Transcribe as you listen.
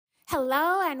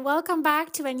hello, and welcome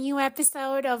back to a new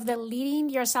episode of the Leading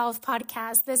Yourself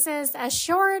podcast. This is a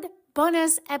short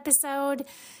bonus episode.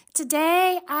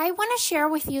 Today, I want to share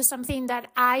with you something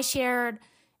that I shared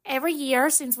every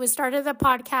year since we started the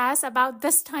podcast about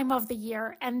this time of the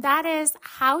year, and that is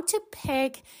how to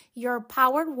pick your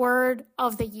powered word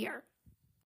of the year.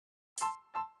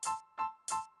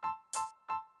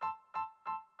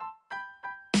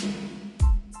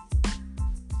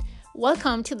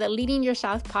 Welcome to the Leading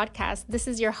Yourself podcast. This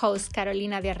is your host,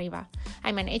 Carolina de Arriba.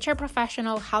 I'm an HR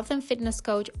professional, health and fitness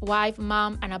coach, wife,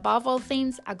 mom, and above all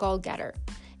things, a goal-getter.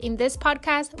 In this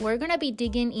podcast, we're going to be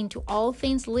digging into all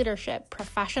things leadership,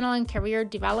 professional and career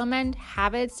development,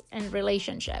 habits, and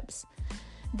relationships.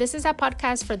 This is a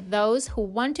podcast for those who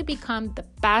want to become the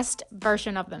best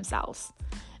version of themselves.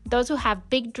 Those who have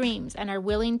big dreams and are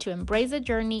willing to embrace the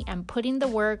journey and put in the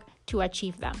work to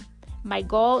achieve them. My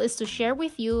goal is to share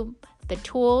with you the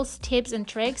tools, tips, and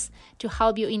tricks to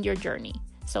help you in your journey.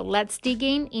 So let's dig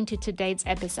into today's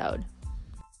episode.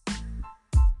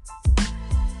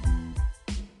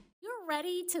 You're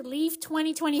ready to leave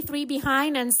 2023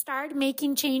 behind and start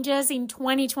making changes in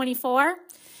 2024?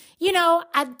 You know,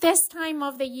 at this time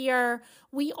of the year,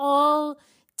 we all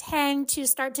tend to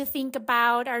start to think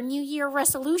about our New Year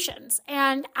resolutions.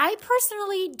 And I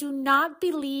personally do not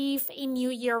believe in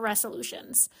New Year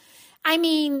resolutions. I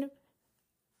mean,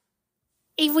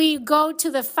 if we go to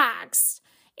the facts,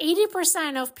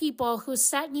 80% of people who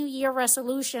set New Year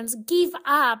resolutions give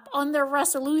up on their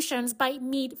resolutions by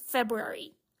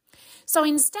mid-February. So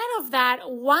instead of that,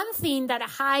 one thing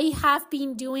that I have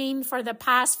been doing for the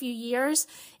past few years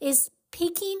is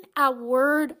picking a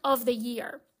word of the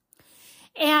year.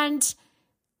 And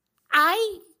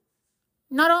I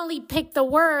not only pick the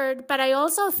word, but I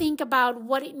also think about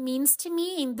what it means to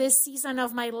me in this season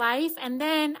of my life. And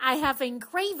then I have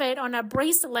engraved it on a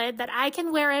bracelet that I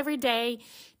can wear every day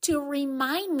to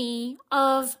remind me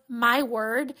of my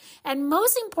word. And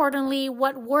most importantly,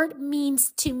 what word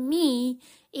means to me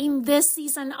in this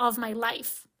season of my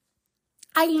life.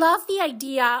 I love the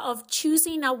idea of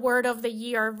choosing a word of the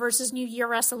year versus New Year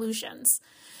resolutions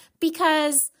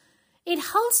because it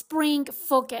helps bring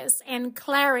focus and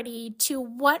clarity to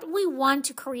what we want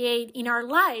to create in our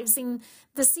lives in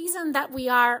the season that we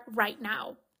are right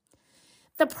now.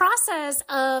 The process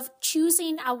of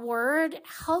choosing a word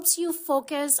helps you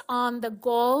focus on the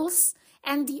goals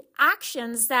and the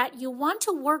actions that you want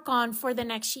to work on for the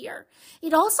next year.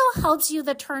 It also helps you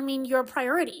determine your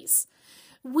priorities.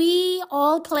 We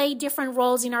all play different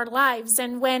roles in our lives,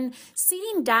 and when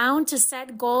sitting down to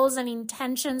set goals and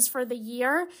intentions for the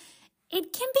year,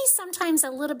 it can be sometimes a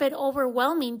little bit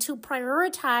overwhelming to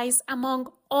prioritize among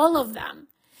all of them.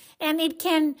 And it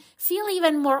can feel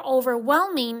even more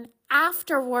overwhelming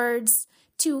afterwards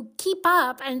to keep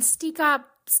up and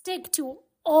stick to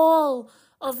all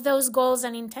of those goals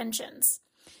and intentions.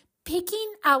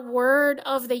 Picking a word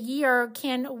of the year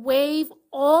can weave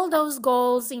all those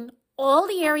goals in all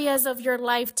the areas of your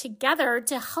life together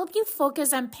to help you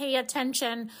focus and pay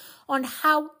attention on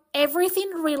how everything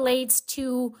relates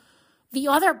to the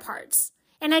other parts.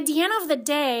 And at the end of the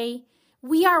day,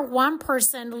 we are one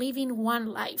person living one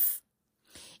life.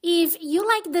 If you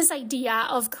like this idea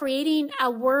of creating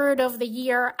a word of the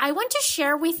year, I want to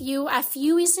share with you a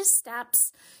few easy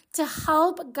steps to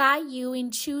help guide you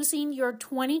in choosing your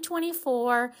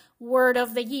 2024 word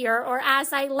of the year, or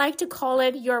as I like to call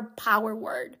it, your power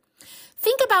word.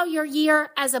 Think about your year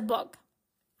as a book.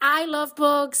 I love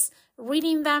books.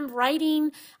 Reading them,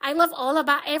 writing. I love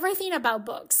everything about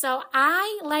books. So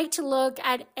I like to look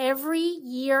at every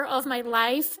year of my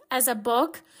life as a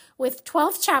book with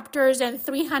 12 chapters and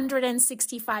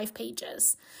 365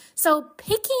 pages. So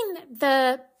picking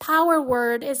the power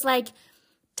word is like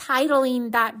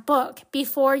titling that book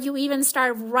before you even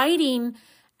start writing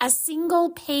a single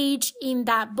page in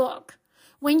that book.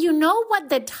 When you know what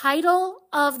the title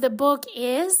of the book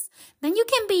is, then you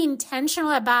can be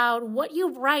intentional about what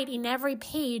you write in every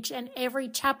page and every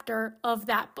chapter of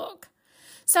that book.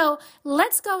 So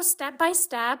let's go step by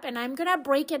step, and I'm going to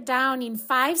break it down in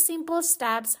 5 simple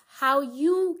steps how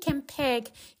you can pick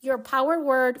your power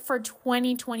word for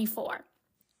 2024.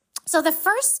 So the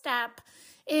first step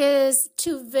is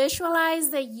to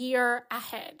visualize the year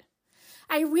ahead.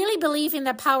 I really believe in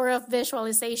the power of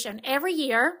visualization. Every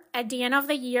year, at the end of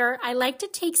the year, I like to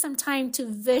take some time to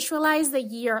visualize the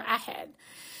year ahead.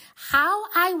 How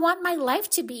I want my life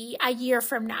to be a year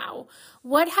from now.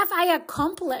 What have I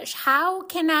accomplished? How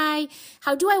do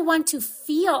I want to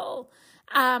feel?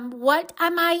 What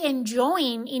am I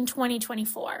enjoying in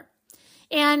 2024?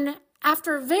 And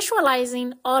after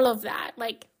visualizing all of that,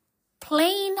 like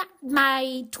playing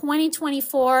my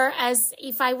 2024 as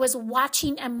if I was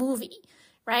watching a movie,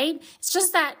 right? It's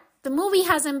just that the movie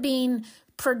hasn't been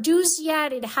produced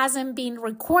yet. It hasn't been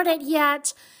recorded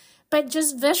yet. But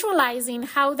just visualizing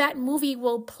how that movie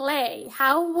will play,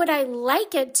 how would I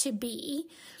like it to be?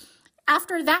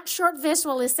 After that short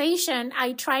visualization,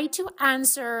 I try to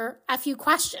answer a few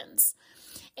questions.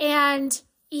 And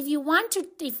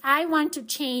if I want to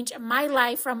change my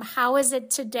life from how is it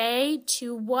today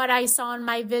to what I saw in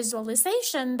my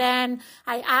visualization, then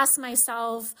I ask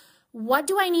myself, what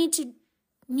do I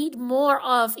need more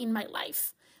of in my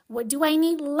life? What do I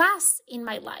need less in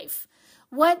my life?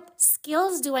 What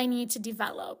skills do I need to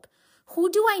develop? Who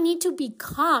do I need to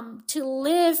become to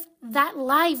live that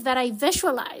life that I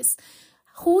visualize?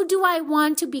 Who do I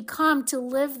want to become to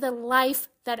live the life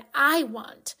that I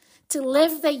want? To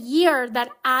live the year that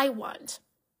I want?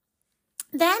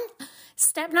 Then,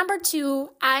 step number 2,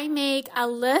 I make a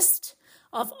list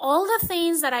of all the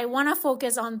things that I want to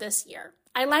focus on this year.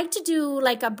 I like to do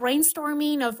like a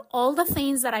brainstorming of all the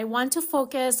things that I want to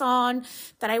focus on,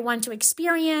 that I want to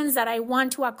experience, that I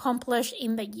want to accomplish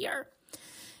in the year.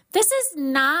 This is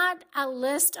not a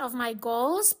list of my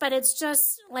goals, but it's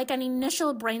just like an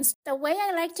initial brainstorm. The way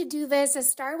I like to do this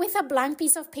is start with a blank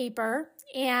piece of paper,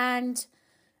 and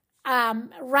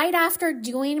right after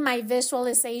doing my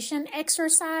visualization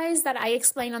exercise that I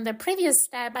explained on the previous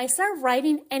step, I start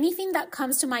writing anything that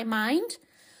comes to my mind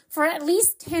for at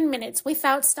least 10 minutes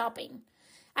without stopping.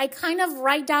 I kind of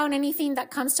write down anything that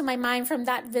comes to my mind from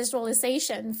that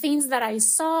visualization, things that I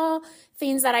saw,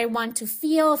 things that I want to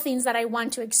feel, things that I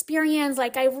want to experience.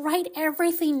 Like I write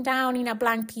everything down in a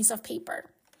blank piece of paper.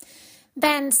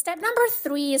 Then step number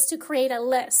 3 is to create a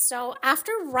list. So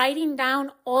after writing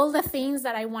down all the things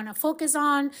that I want to focus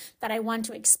on, that I want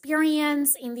to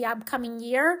experience in the upcoming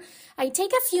year, I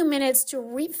take a few minutes to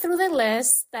read through the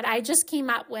list that I just came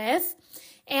up with.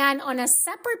 And on a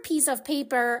separate piece of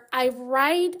paper, I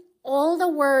write all the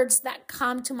words that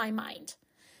come to my mind.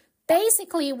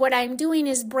 Basically, what I'm doing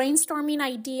is brainstorming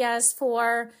ideas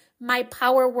for my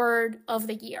power word of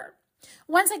the year.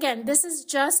 Once again, this is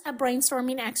just a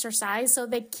brainstorming exercise, so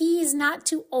the key is not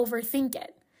to overthink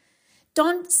it.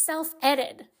 Don't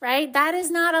self-edit, right? That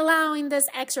is not allowed in this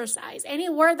exercise. Any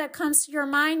word that comes to your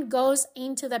mind goes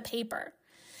into the paper.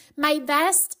 My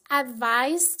best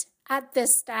advice at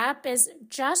this step is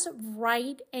just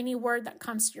write any word that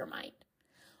comes to your mind.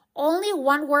 Only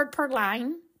one word per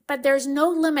line, but there's no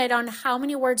limit on how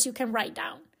many words you can write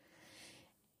down.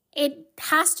 It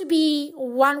has to be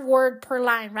one word per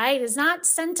line, right? It's not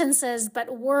sentences,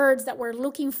 but words that we're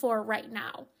looking for right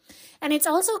now. And it's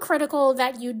also critical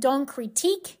that you don't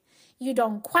critique, you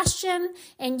don't question,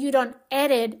 and you don't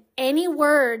edit any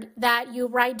word that you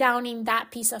write down in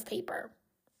that piece of paper.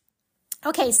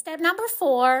 Okay, step number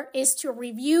 4 is to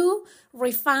review,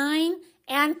 refine,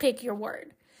 and pick your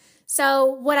word. So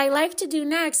what I like to do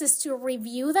next is to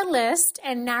review the list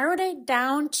and narrow it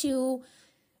down to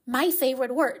my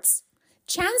favorite words.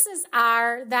 Chances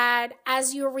are that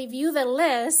as you review the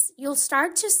list, you'll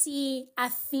start to see a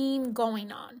theme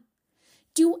going on.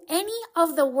 Do any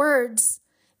of the words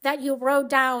that you wrote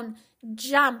down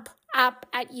jump up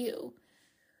at you?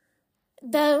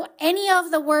 Do any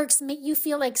of the words make you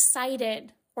feel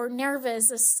excited or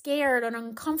nervous or scared or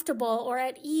uncomfortable or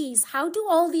at ease? How do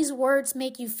all these words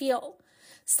make you feel?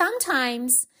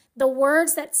 Sometimes the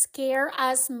words that scare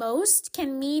us most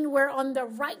can mean we're on the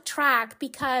right track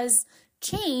because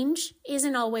change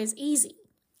isn't always easy.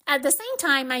 At the same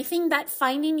time, I think that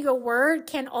finding your word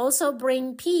can also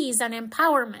bring peace and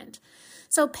empowerment.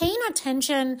 So paying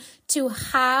attention to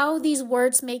how these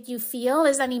words make you feel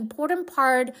is an important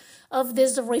part of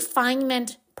this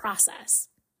refinement process.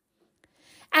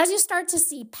 As you start to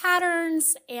see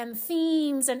patterns and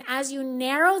themes, and as you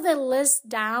narrow the list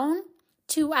down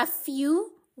to a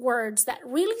few words that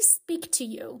really speak to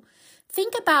you,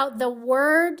 think about the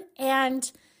word and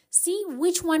see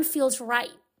which one feels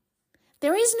right.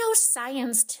 There is no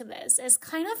science to this. It's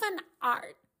kind of an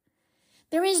art.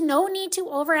 There is no need to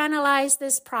overanalyze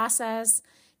this process.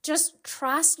 Just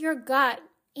trust your gut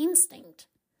instinct.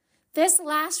 This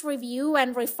last review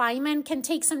and refinement can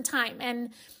take some time and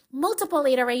multiple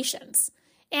iterations,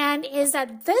 and is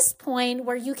at this point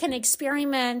where you can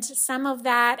experiment some of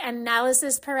that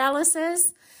analysis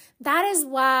paralysis. That is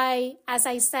why, as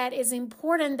I said, it's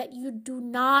important that you do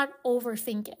not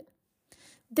overthink it.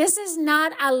 This is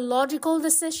not a logical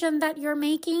decision that you're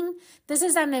making. This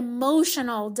is an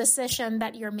emotional decision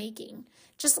that you're making.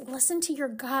 Just listen to your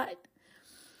gut.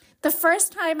 The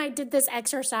first time I did this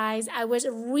exercise, I was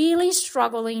really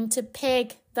struggling to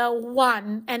pick the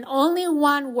one and only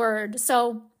one word.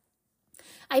 So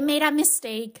I made a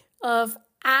mistake of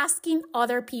asking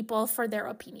other people for their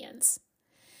opinions.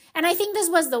 And I think this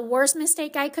was the worst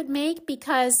mistake I could make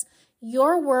because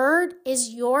your word is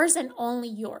yours and only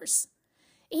yours.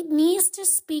 It needs to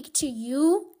speak to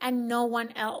you and no one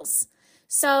else.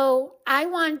 So I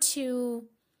want to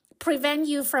prevent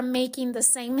you from making the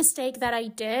same mistake that I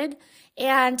did,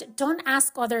 and don't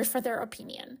ask others for their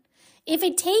opinion. If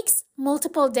it takes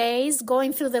multiple days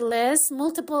going through the list,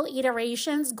 multiple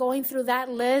iterations going through that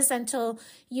list until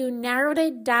you narrowed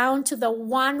it down to the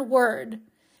one word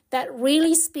that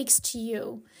really speaks to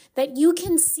you, that you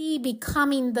can see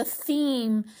becoming the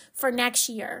theme for next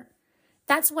year,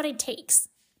 that's what it takes.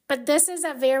 But this is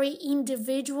a very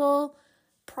individual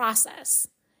process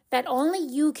that only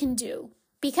you can do,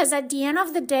 because at the end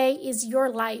of the day is your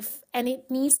life and it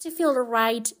needs to feel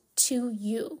right to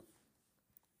you.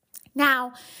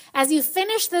 Now, as you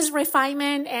finish this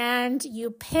refinement and you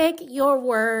pick your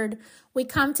word, we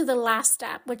come to the last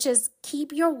step, which is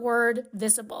keep your word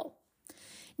visible.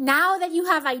 Now that you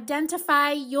have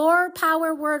identified your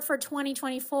power word for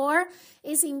 2024,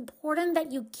 it's important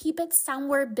that you keep it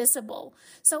somewhere visible.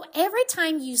 So every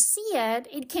time you see it,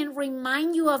 it can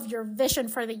remind you of your vision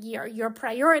for the year, your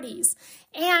priorities,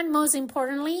 and most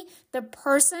importantly, the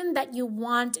person that you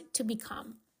want to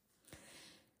become.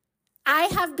 I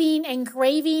have been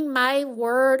engraving my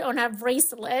word on a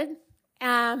bracelet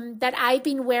that I've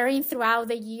been wearing throughout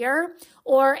the year,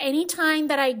 or anytime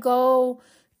that I go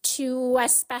to a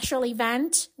special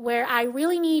event where I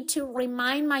really need to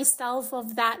remind myself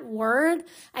of that word,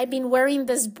 I've been wearing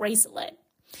this bracelet.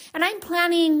 And I'm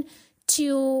planning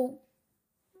to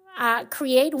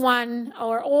create one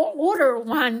or order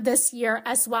one this year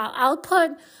as well. I'll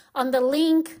put on a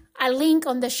link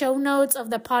on the show notes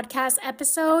of the podcast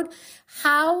episode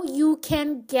how you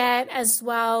can get as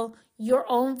well your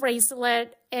own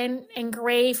bracelet and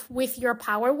engrave with your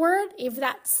power word if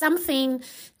that's something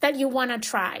that you want to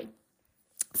try.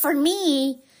 For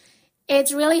me,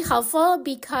 it's really helpful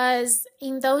because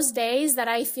in those days that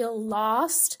I feel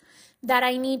lost, that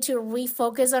I need to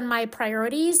refocus on my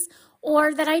priorities,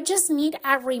 or that I just need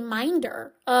a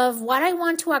reminder of what I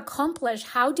want to accomplish,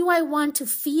 how do I want to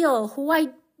feel, who I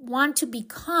want to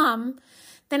become,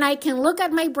 then I can look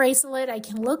at my bracelet, I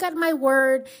can look at my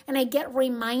word, and I get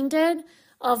reminded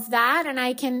of that, and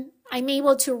I'm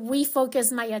able to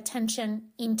refocus my attention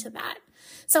into that.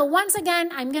 So once again,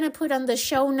 I'm going to put on the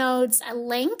show notes a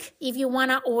link. If you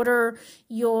want to order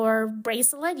your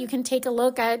bracelet, you can take a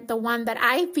look at the one that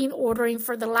I've been ordering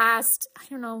for the last,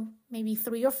 maybe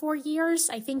 3 or 4 years.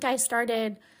 I think I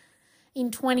started in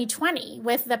 2020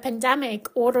 with the pandemic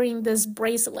ordering these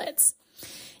bracelets.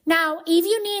 Now, if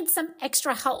you need some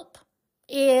extra help,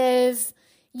 if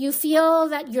you feel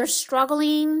that you're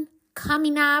struggling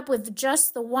coming up with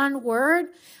just the one word,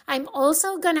 I'm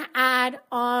also going to add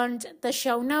on the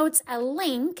show notes a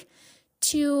link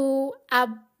to a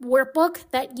workbook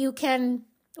that you can,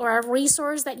 or a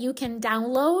resource that you can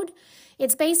download.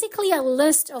 It's basically a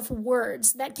list of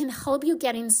words that can help you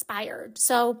get inspired.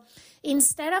 So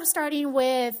instead of starting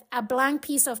with a blank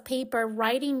piece of paper,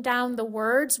 writing down the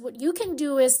words, what you can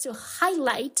do is to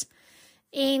highlight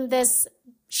in this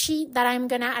sheet that I'm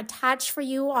going to attach for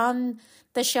you on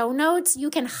the show notes. You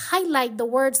can highlight the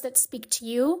words that speak to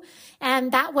you,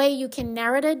 and that way you can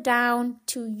narrow it down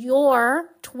to your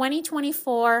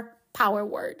 2024 power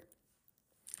word.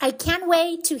 I can't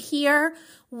wait to hear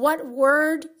what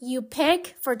word you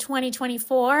pick for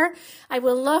 2024. I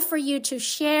would love for you to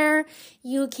share.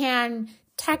 You can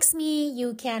text me,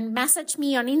 you can message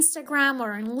me on Instagram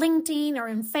or on LinkedIn or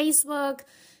on Facebook,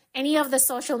 any of the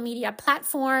social media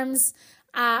platforms.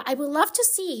 I would love to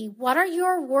see what are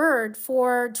your word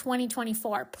for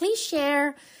 2024. Please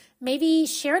share. Maybe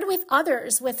share it with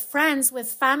others, with friends,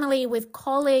 with family, with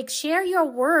colleagues. Share your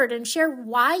word and share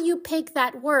why you pick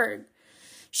that word.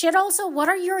 Share also what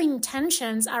are your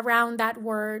intentions around that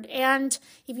word. And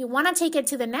if you want to take it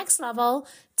to the next level,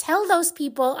 tell those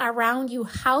people around you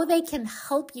how they can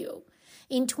help you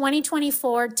in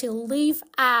 2024 to live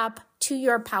up to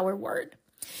your power word.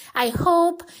 I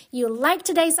hope you liked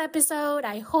today's episode.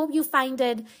 I hope you find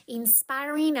it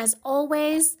inspiring as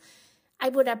always. I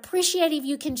would appreciate if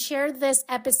you can share this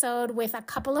episode with a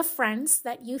couple of friends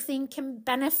that you think can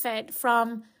benefit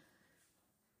from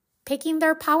picking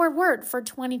their power word for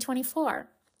 2024.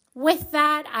 With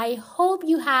that, I hope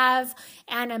you have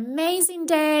an amazing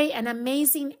day, an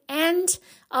amazing end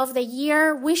of the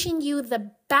year. Wishing you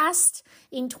the best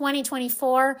in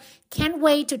 2024. Can't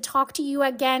wait to talk to you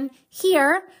again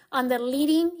here on the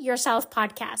Leading Yourself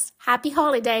podcast. Happy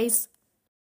holidays.